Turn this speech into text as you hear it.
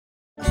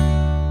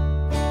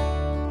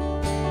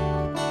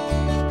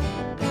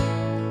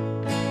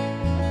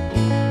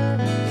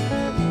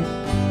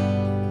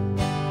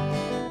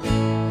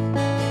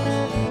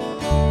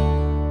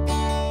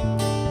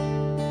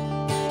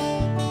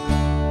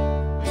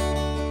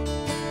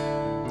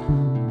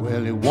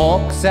Well, he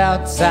walks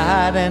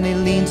outside and he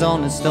leans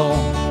on his store,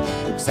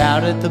 looks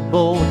out at the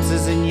boats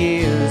as in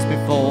years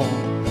before,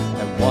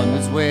 and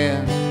wonders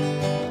where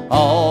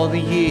all the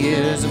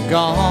years have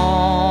gone.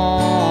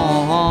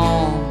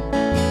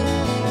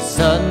 His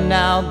son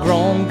now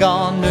grown,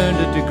 gone, earned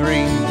a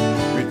degree,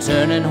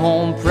 returning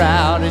home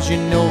proud as you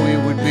know he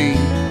would be.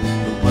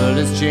 The world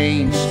has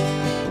changed,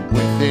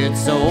 with it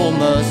so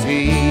must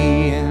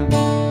he.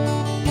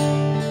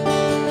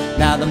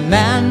 Now the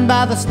man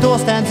by the store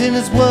stands in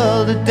his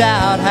world of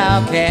doubt.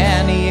 How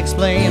can he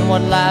explain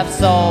what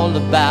life's all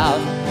about?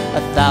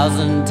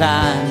 1,000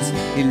 times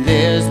he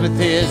lives with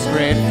his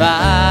grade 5.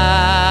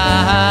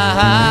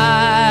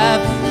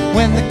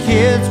 When the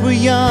kids were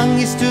young,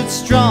 he stood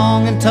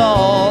strong and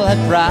tall, had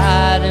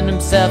pride in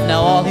himself, now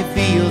all he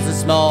feels is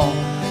small.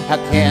 How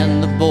can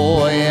the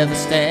boy ever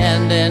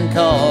stand and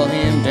call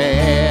him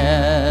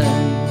dad?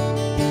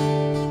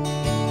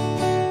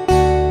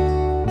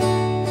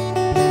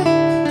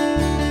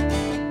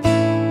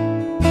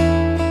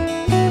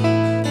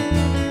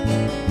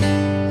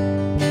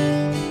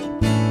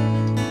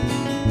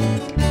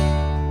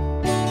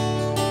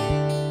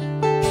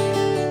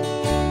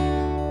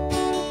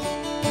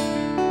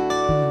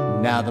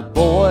 Now the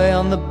boy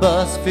on the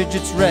bus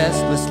fidgets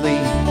restlessly,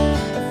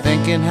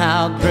 thinking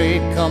how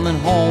great coming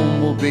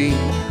home will be,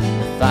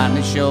 to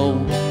finally show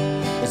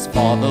his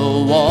father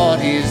what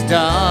he's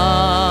done.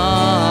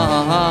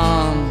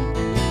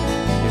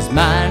 His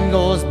mind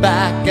goes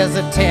back as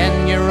a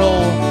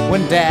 10-year-old,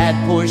 when Dad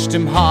pushed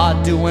him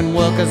hard doing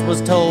work as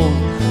was told.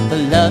 The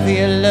love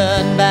he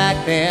learned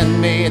back then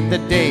made the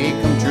day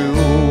come true.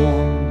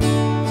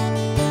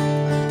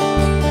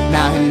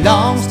 Now he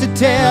longs to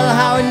tell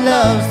how he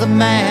loves the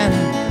man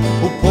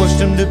who pushed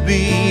him to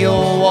be,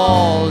 oh,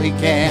 all he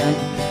can.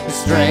 His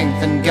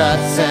strength and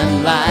guts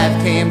and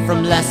life came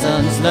from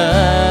lessons learned.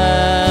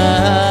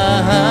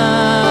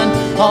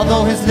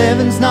 Although his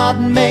living's not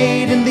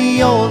made in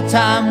the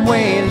old-time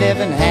way,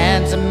 living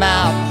hand to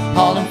mouth,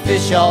 hauling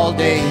fish all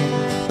day,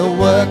 the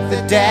work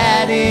that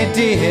Daddy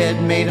did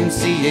made him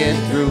see it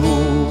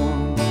through.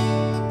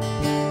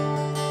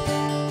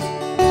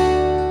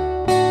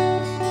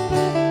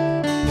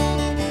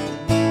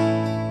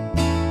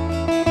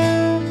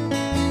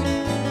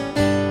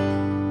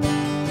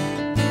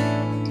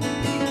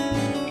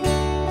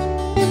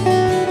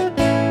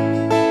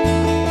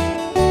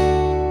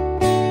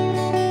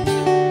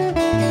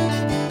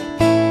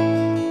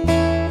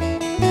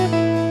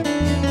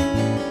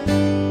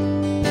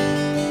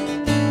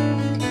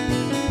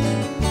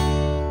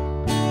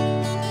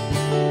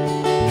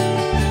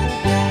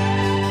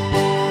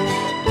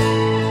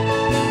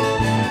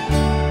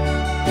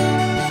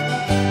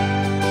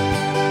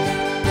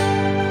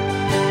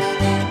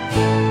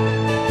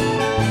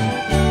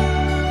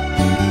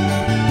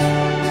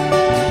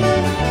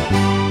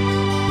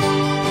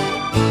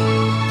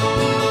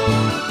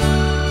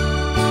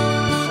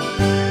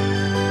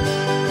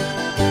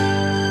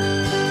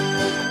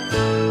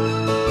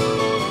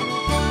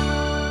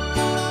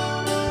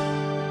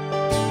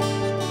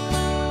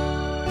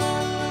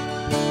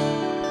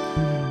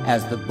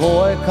 As the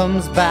boy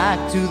comes back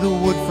to the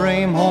wood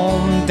frame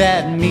home,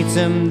 Dad meets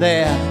him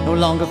there, no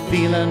longer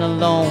feeling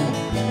alone.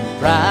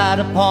 Pride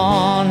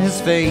upon his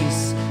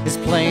face is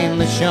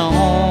plainly shown.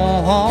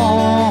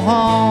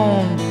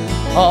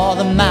 All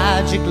the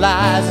magic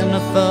lies in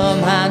a firm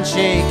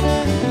handshake,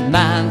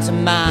 mind to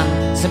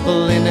mind,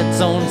 simple in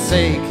its own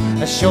sake.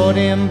 A short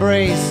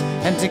embrace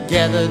and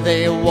together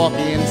they walk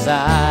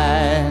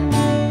inside.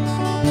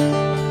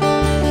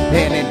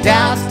 Any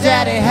doubts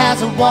Daddy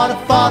has of what a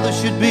father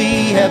should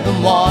be have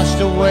been washed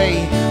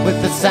away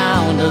with the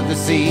sound of the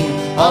sea.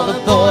 All the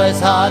boy's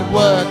hard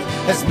work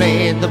has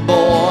made the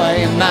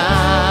boy a man.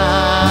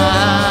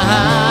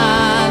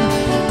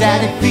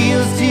 Daddy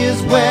feels tears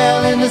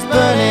well in his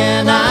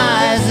burning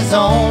eyes, his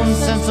own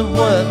sense of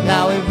worth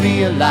now he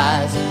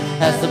realized.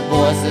 As the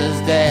boy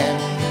says, Dad,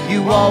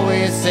 you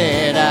always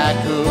said I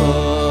could.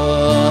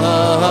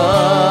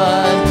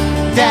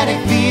 Daddy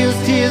feels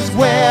tears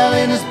well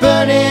in his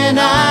burning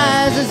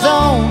eyes, his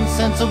own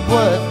sense of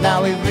worth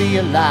now he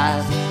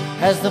realized.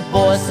 As the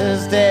boy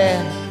says,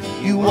 Dad,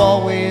 you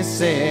always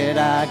said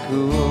I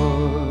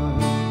could.